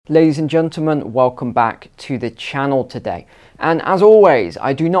Ladies and gentlemen, welcome back to the channel today. And as always,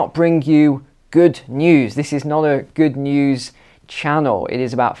 I do not bring you good news. This is not a good news channel. It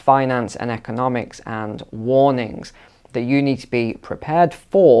is about finance and economics and warnings that you need to be prepared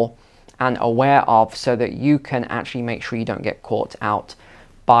for and aware of so that you can actually make sure you don't get caught out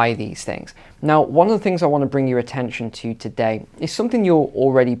by these things. Now, one of the things I want to bring your attention to today is something you'll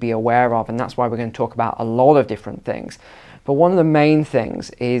already be aware of, and that's why we're going to talk about a lot of different things. But one of the main things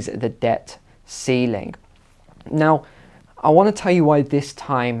is the debt ceiling. Now, I want to tell you why this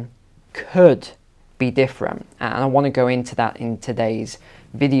time could be different, and I want to go into that in today's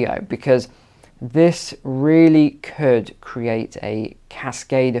video because this really could create a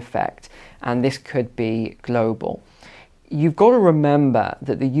cascade effect, and this could be global. You've got to remember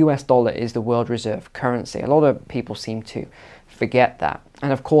that the US dollar is the world reserve currency. A lot of people seem to forget that.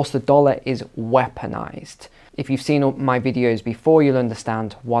 And of course, the dollar is weaponized. If you've seen my videos before, you'll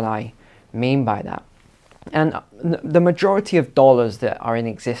understand what I mean by that. And the majority of dollars that are in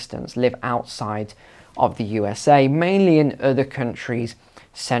existence live outside of the USA, mainly in other countries'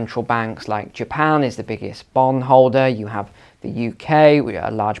 central banks. Like Japan is the biggest bondholder, you have the UK, we are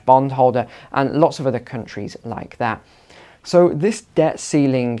a large bondholder, and lots of other countries like that. So this debt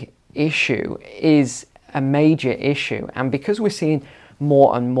ceiling issue is a major issue, and because we're seeing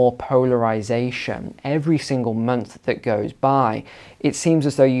more and more polarization every single month that goes by, it seems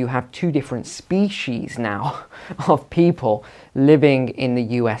as though you have two different species now of people living in the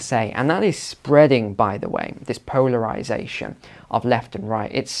USA, and that is spreading, by the way. This polarization of left and right,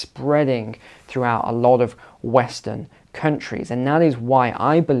 it's spreading throughout a lot of Western countries, and that is why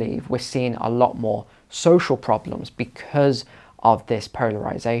I believe we're seeing a lot more social problems because of this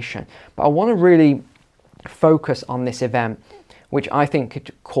polarization. But I want to really focus on this event, which I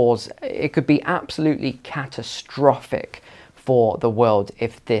think could be absolutely catastrophic for the world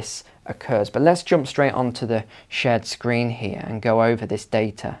if this occurs. But let's jump straight onto the shared screen here and go over this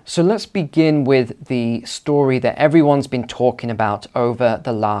data. So let's begin with the story that everyone's been talking about over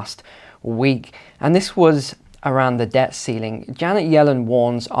the last week. And this was around the debt ceiling. Janet Yellen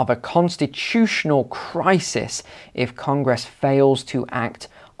warns of a constitutional crisis if Congress fails to act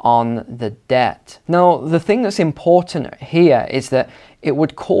on the debt. Now, the thing that's important here is that it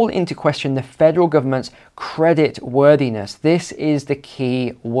would call into question the federal government's credit worthiness. This is the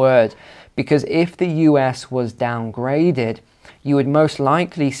key word, because if the US was downgraded, you would most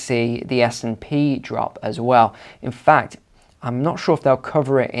likely see the S&P drop as well. In fact, I'm not sure if they'll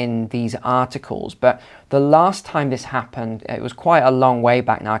cover it in these articles, but the last time this happened, it was quite a long way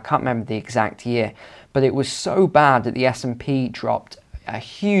back now. I can't remember the exact year, but it was so bad that the S&P dropped a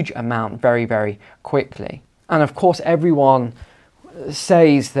huge amount very, very quickly. And of course, everyone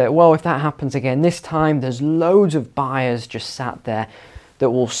says that, well, if that happens again this time, there's loads of buyers just sat there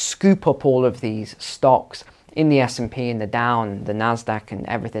that will scoop up all of these stocks in the S&P and the Dow and the Nasdaq and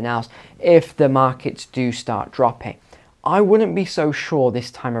everything else if the markets do start dropping. I wouldn't be so sure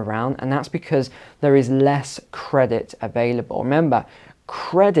this time around, and that's because there is less credit available. Remember,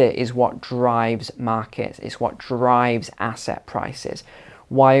 credit is what drives markets, it's what drives asset prices.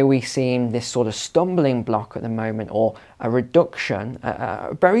 Why are we seeing this sort of stumbling block at the moment, or a reduction,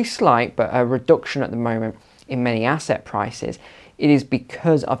 very slight, but a reduction at the moment in many asset prices? It is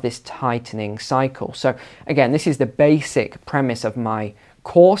because of this tightening cycle. So again, this is the basic premise of my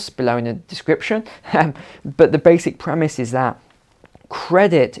course below in the description, but the basic premise is that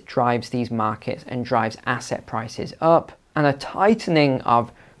credit drives these markets and drives asset prices up, and a tightening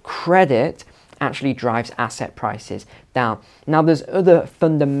of credit actually drives asset prices down. Now, there's other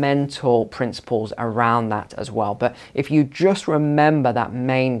fundamental principles around that as well, but if you just remember that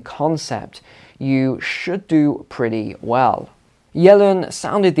main concept, you should do pretty well. Yellen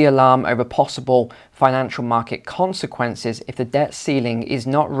sounded the alarm over possible financial market consequences if the debt ceiling is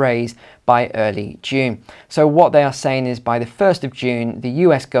not raised by early June. So what they are saying is by the 1st of June, the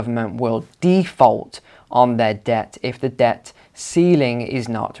US government will default on their debt if the debt ceiling is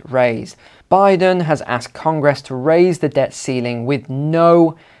not raised. Biden has asked Congress to raise the debt ceiling with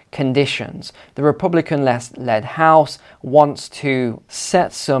no conditions. The Republican-led House wants to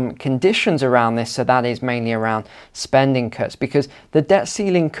set some conditions around this, so that is mainly around spending cuts, because the debt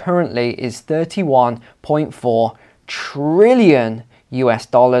ceiling currently is 31.4 trillion US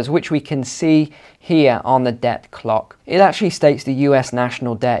dollars, which we can see here on the debt clock. It actually states the US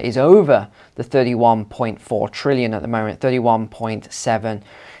national debt is over the 31.4 trillion at the moment, 31.7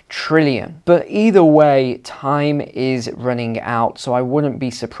 trillion. But either way, time is running out, so I wouldn't be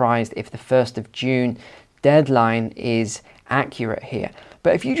surprised if the 1st of June deadline is accurate here.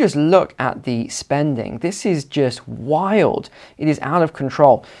 But if you just look at the spending, this is just wild. It is out of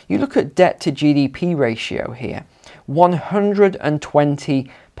control. You look at debt to GDP ratio here,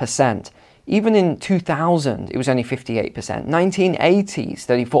 120%. Even in 2000, it was only 58%, 1980s,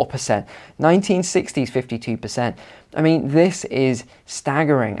 34%, 1960s, 52%. I mean, this is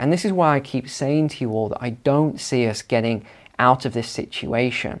staggering. And this is why I keep saying to you all that I don't see us getting out of this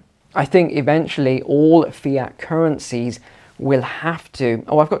situation. I think eventually all fiat currencies will have to,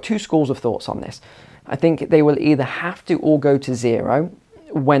 I've got two schools of thoughts on this. I think they will either have to all go to zero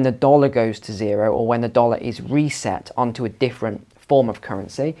when the dollar goes to zero, or when the dollar is reset onto a different form of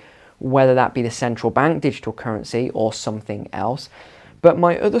currency, whether that be the central bank digital currency or something else. But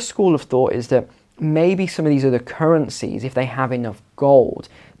my other school of thought is that maybe some of these other currencies, if they have enough gold,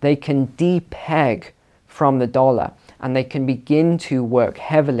 they can depeg from the dollar and they can begin to work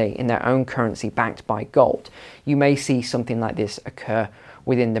heavily in their own currency backed by gold. You may see something like this occur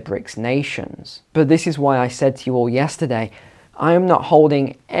within the BRICS nations. But this is why I said to you all yesterday, I am not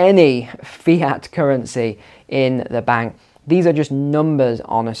holding any fiat currency in the bank. These are just numbers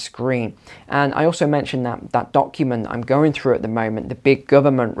on a screen. And I also mentioned that document I'm going through at the moment, the big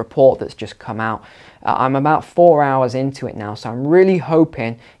government report that's just come out. I'm about 4 hours into it now, so I'm really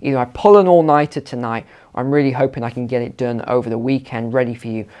hoping either I pull an all-nighter tonight, or I'm really hoping I can get it done over the weekend, ready for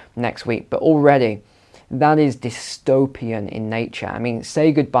you next week. But already, that is dystopian in nature. I mean,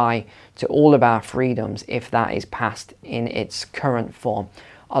 say goodbye to all of our freedoms if that is passed in its current form,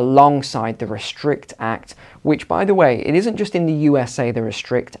 alongside the Restrict Act, which, by the way, it isn't just in the USA, the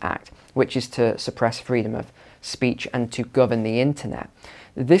Restrict Act, which is to suppress freedom of speech and to govern the internet.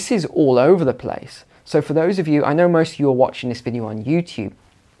 This is all over the place. So for those of you, I know most of you are watching this video on YouTube,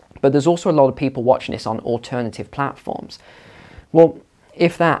 but there's also a lot of people watching this on alternative platforms. Well,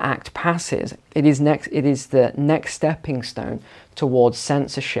 if that act passes, it is the next stepping stone towards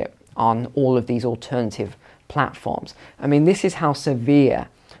censorship on all of these alternative platforms. I mean, this is how severe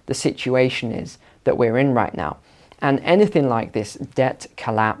the situation is that we're in right now. And anything like this, debt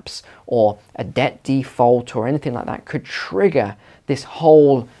collapse or a debt default or anything like that, could trigger this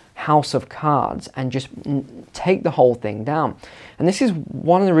whole house of cards and just take the whole thing down. And this is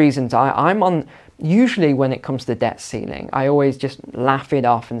one of the reasons I'm on, usually when it comes to debt ceiling, I always just laugh it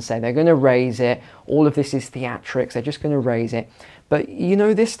off and say they're going to raise it. All of this is theatrics. They're just going to raise it. But you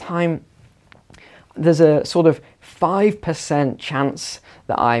know, this time there's a sort of 5% chance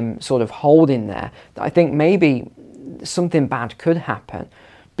that I'm sort of holding there, that I think maybe something bad could happen,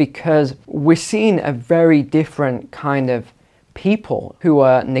 because we're seeing a very different kind of people who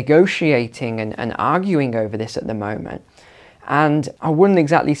are negotiating and arguing over this at the moment. And I wouldn't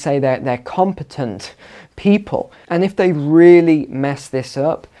exactly say they're competent people. And if they really mess this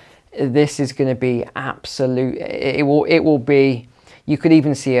up, this is going to be absolute, it will be, you could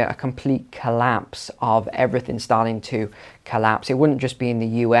even see a complete collapse of everything starting to collapse. It wouldn't just be in the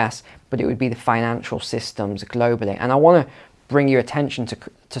US, but it would be the financial systems globally. And I want to bring your attention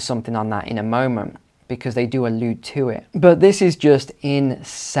to something on that in a moment, because they do allude to it. But this is just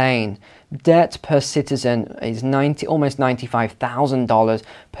insane. Debt per citizen is almost $95,000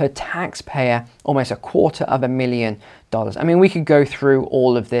 per taxpayer, almost $250,000. I mean, we could go through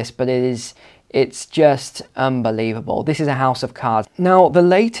all of this, but it's just unbelievable. This is a house of cards. Now, the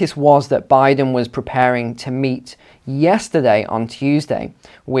latest was that Biden was preparing to meet yesterday on Tuesday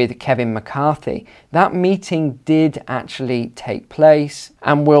with Kevin McCarthy. That meeting did actually take place,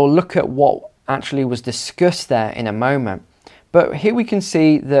 and we'll look at what actually was discussed there in a moment. But here we can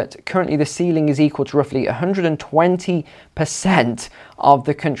see that currently the ceiling is equal to roughly 120% of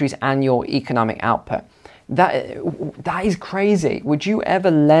the country's annual economic output. That is crazy. Would you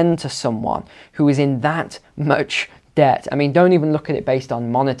ever lend to someone who is in that much debt? I mean, don't even look at it based on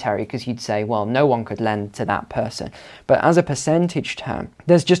monetary, because you'd say, well, no one could lend to that person. But as a percentage term,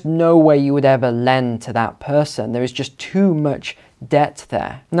 there's just no way you would ever lend to that person. There is just too much debt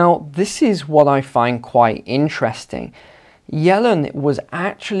there. Now, this is what I find quite interesting. Yellen was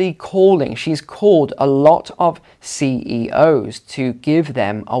actually she's called a lot of CEOs to give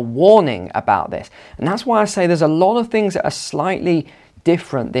them a warning about this. And that's why I say there's a lot of things that are slightly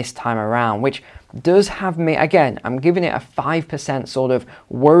different this time around, which does have me, again, I'm giving it a 5% sort of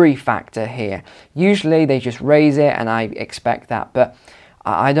worry factor here. Usually they just raise it and I expect that, but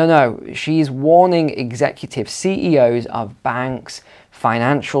I don't know. She's warning executives, CEOs of banks,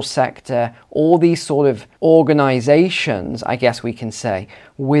 financial sector, all these sort of organizations, I guess we can say,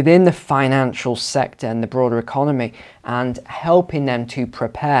 within the financial sector and the broader economy, and helping them to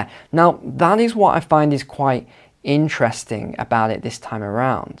prepare. Now, that is what I find is quite interesting about it this time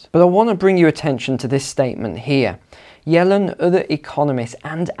around. But I want to bring your attention to this statement here. Yellen, other economists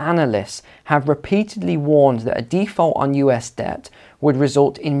and analysts have repeatedly warned that a default on US debt would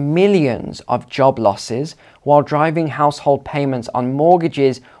result in millions of job losses while driving household payments on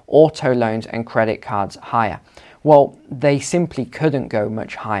mortgages, auto loans and credit cards higher. Well, they simply couldn't go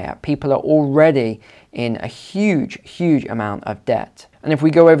much higher. People are already in a huge amount of debt. And if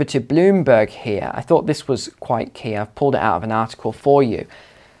we go over to Bloomberg here, I thought this was quite key. I've pulled it out of an article for you.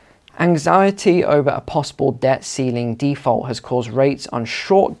 Anxiety over a possible debt ceiling default has caused rates on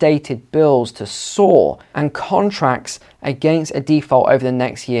short-dated bills to soar and contracts against a default over the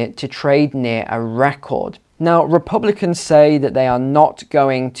next year to trade near a record. Now, Republicans say that they are not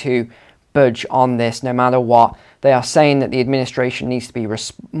going to budge on this no matter what. They are saying that the administration needs to be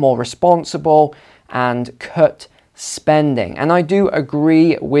more responsible and cut spending. And I do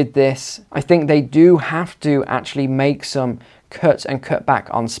agree with this. I think they do have to actually make some cuts and cut back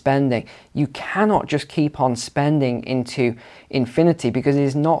on spending. You cannot just keep on spending into infinity because it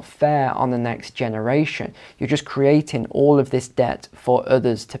is not fair on the next generation. You're just creating all of this debt for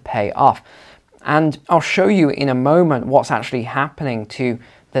others to pay off. And I'll show you in a moment what's actually happening to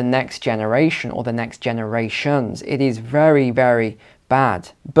the next generation or the next generations. It is very bad.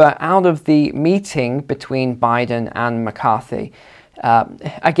 But out of the meeting between Biden and McCarthy,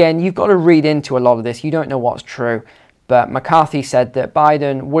 again, you've got to read into a lot of this. You don't know what's true. But McCarthy said that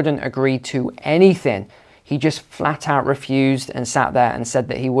Biden wouldn't agree to anything. He just flat out refused and sat there and said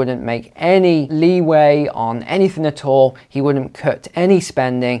that he wouldn't make any leeway on anything at all. He wouldn't cut any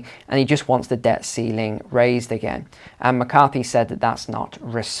spending and he just wants the debt ceiling raised again. And McCarthy said that that's not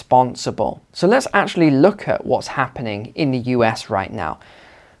responsible. So let's actually look at what's happening in the US right now.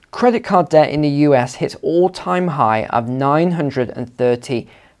 Credit card debt in the US hits all-time high of $930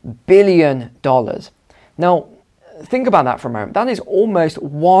 billion. Now, think about that for a moment. That is almost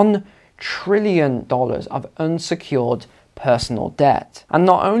 $1 trillion of unsecured personal debt. And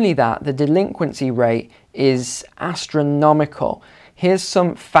not only that, the delinquency rate is astronomical. Here's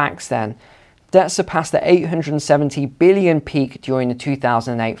some facts then. Debt surpassed the 870 billion peak during the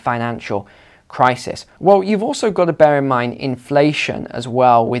 2008 financial crisis. Well, you've also got to bear in mind inflation as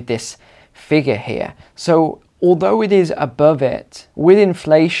well with this figure here. So although it is above it, with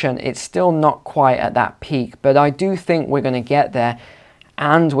inflation, it's still not quite at that peak, but I do think we're going to get there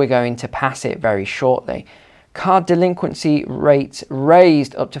and we're going to pass it very shortly. Card delinquency rates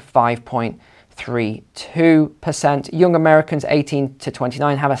raised up to 5.32%. Young Americans 18 to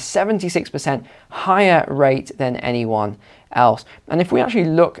 29 have a 76% higher rate than anyone else. And if we actually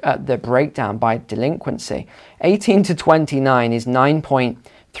look at the breakdown by delinquency, 18 to 29 is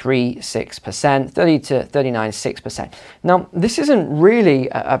 9.36%, 30 to 39 is 6%. Now, this isn't really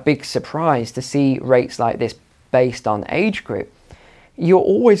a big surprise to see rates like this based on age group. You're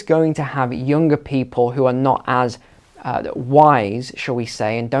always going to have younger people who are not as wise, shall we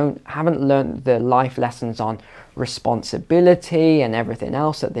say, and haven't learned the life lessons on responsibility and everything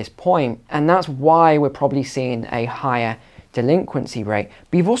else at this point. And that's why we're probably seeing a higher delinquency rate.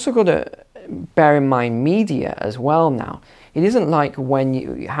 But you've also got to bear in mind media as well now. It isn't like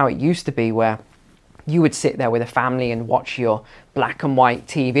how it used to be where you would sit there with a family and watch your black and white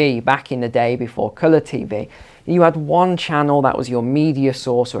TV back in the day before color TV. You had one channel that was your media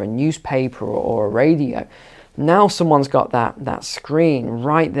source or a newspaper or a radio. Now someone's got that screen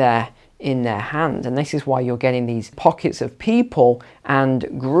right there in their hand. And this is why you're getting these pockets of people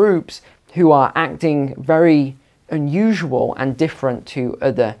and groups who are acting very unusual and different to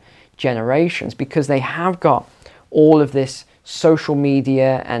other generations because they have got all of this social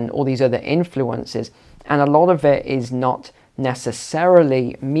media and all these other influences. And a lot of it is not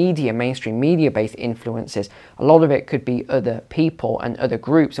necessarily mainstream media-based influences. A lot of it could be other people and other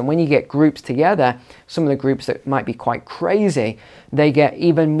groups. And when you get groups together, some of the groups that might be quite crazy, they get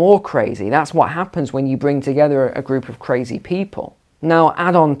even more crazy. That's what happens when you bring together a group of crazy people. Now,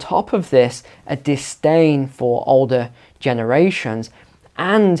 add on top of this a disdain for older generations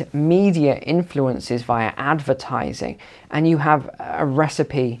and media influences via advertising, and you have a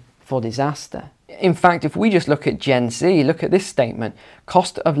recipe for disaster. In fact, if we just look at Gen Z, look at this statement: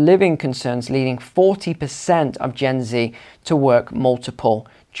 cost of living concerns leading 40% of Gen Z to work multiple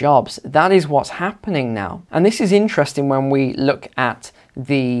jobs. That is what's happening now. And this is interesting when we look at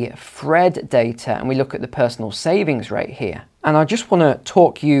the Fred data and we look at the personal savings rate here. And I just want to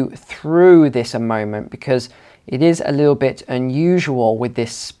talk you through this a moment because it is a little bit unusual with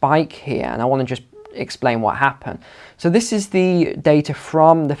this spike here, and I want to just explain what happened. So this is the data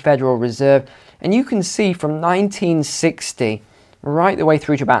from the Federal Reserve, and you can see from 1960 right the way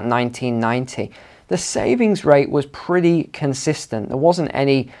through to about 1990, the savings rate was pretty consistent. There wasn't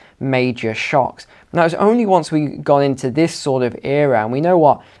any major shocks. Now, it was only once we got into this sort of era, and we know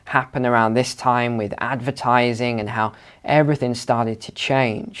what happened around this time with advertising and how everything started to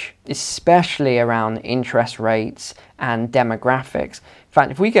change, especially around interest rates and demographics. In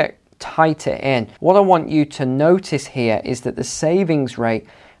fact, if we get tighter in, what I want you to notice here is that the savings rate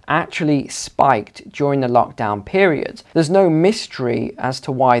actually spiked during the lockdown period. There's no mystery as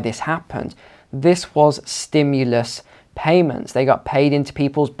to why this happened. This was stimulus payments. They got paid into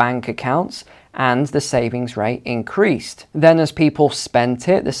people's bank accounts and the savings rate increased. Then as people spent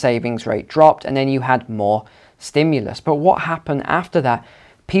it, the savings rate dropped, and then you had more stimulus. But what happened after that?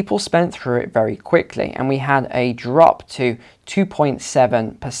 People spent through it very quickly, and we had a drop to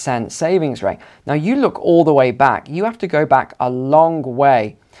 2.7% savings rate. Now you look all the way back, you have to go back a long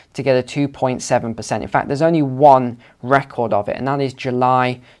way to get a 2.7%. In fact, there's only one record of it, and that is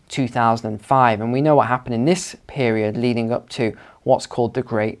July 2005. And we know what happened in this period leading up to what's called the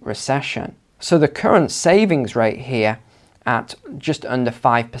Great Recession. So the current savings rate here at just under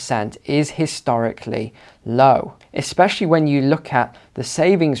 5% is historically low, especially when you look at the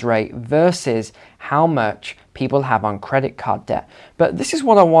savings rate versus how much people have on credit card debt. But this is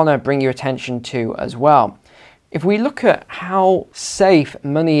what I want to bring your attention to as well. If we look at how safe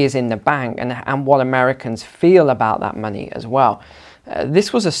money is in the bank and what Americans feel about that money as well,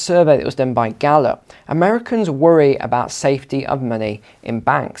 this was a survey that was done by Gallup. Americans worry about safety of money in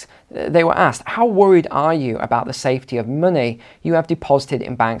banks. They were asked, how worried are you about the safety of money you have deposited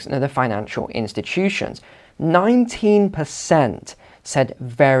in banks and other financial institutions? 19% said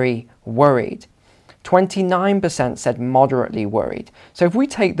very worried. 29% said moderately worried. So if we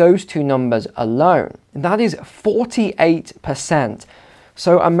take those two numbers alone, that is 48%.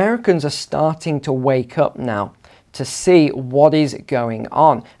 So Americans are starting to wake up now to see what is going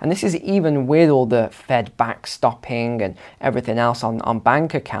on. And this is even with all the Fed backstopping and everything else on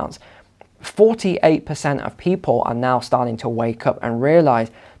bank accounts. 48% of people are now starting to wake up and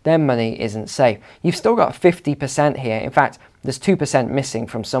realize their money isn't safe. You've still got 50% here. In fact, there's 2% missing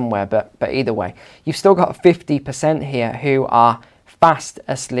from somewhere, but either way, you've still got 50% here who are fast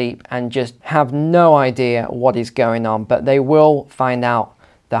asleep and just have no idea what is going on, but they will find out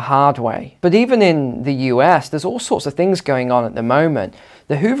the hard way. But even in the US, there's all sorts of things going on at the moment.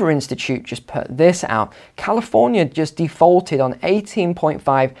 The Hoover Institute just put this out. California just defaulted on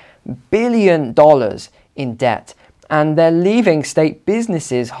 $18.5 billion in debt, and they're leaving state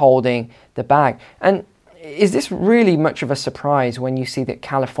businesses holding the bag. And is this really much of a surprise when you see that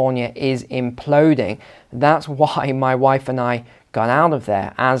California is imploding? That's why my wife and I got out of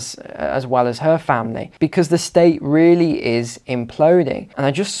there, as well as her family, because the state really is imploding. And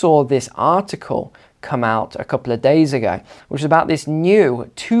I just saw this article come out a couple of days ago, which is about this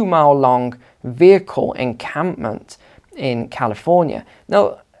new 2-mile long vehicle encampment in California.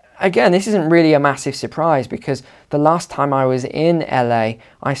 Now, again, this isn't really a massive surprise because the last time I was in LA,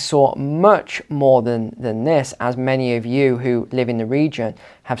 I saw much more than this, as many of you who live in the region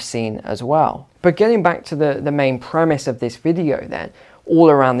have seen as well. But getting back to the main premise of this video then,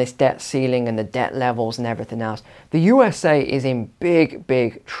 all around this debt ceiling and the debt levels and everything else, the USA is in big,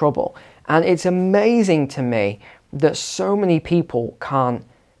 big trouble. And it's amazing to me that so many people can't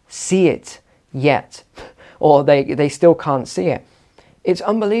see it yet, or they still can't see it. It's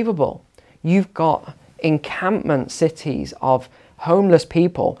unbelievable. You've got encampment cities of homeless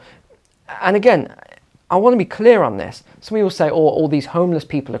people. And again, I want to be clear on this. Some people say, oh, all these homeless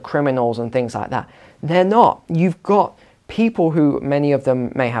people are criminals and things like that. They're not. You've got people who, many of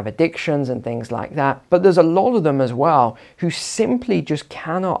them may have addictions and things like that, but there's a lot of them as well who simply just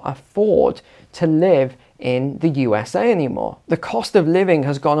cannot afford to live in the USA anymore. The cost of living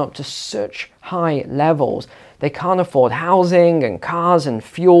has gone up to such high levels. They can't afford housing and cars and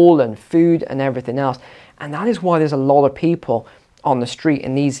fuel and food and everything else. And that is why there's a lot of people on the street,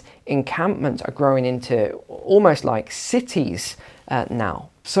 and these encampments are growing into almost like cities now.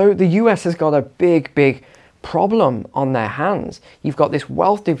 So the US has got a big, big problem on their hands. You've got this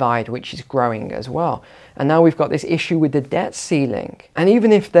wealth divide which is growing as well. And now we've got this issue with the debt ceiling. And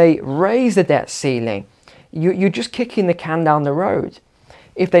even if they raise the debt ceiling, you're just kicking the can down the road.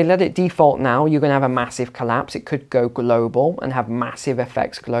 If they let it default now, you're going to have a massive collapse. It could go global and have massive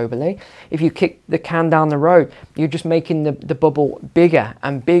effects globally. If you kick the can down the road, you're just making the bubble bigger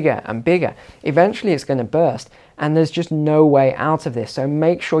and bigger and bigger. Eventually it's going to burst, and there's just no way out of this. So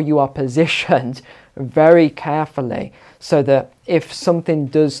make sure you are positioned very carefully so that if something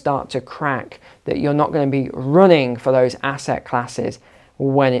does start to crack, that you're not going to be running for those asset classes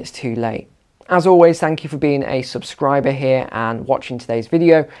when it's too late. As always, thank you for being a subscriber here and watching today's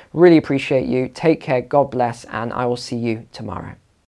video. Really appreciate you. Take care, God bless, and I will see you tomorrow.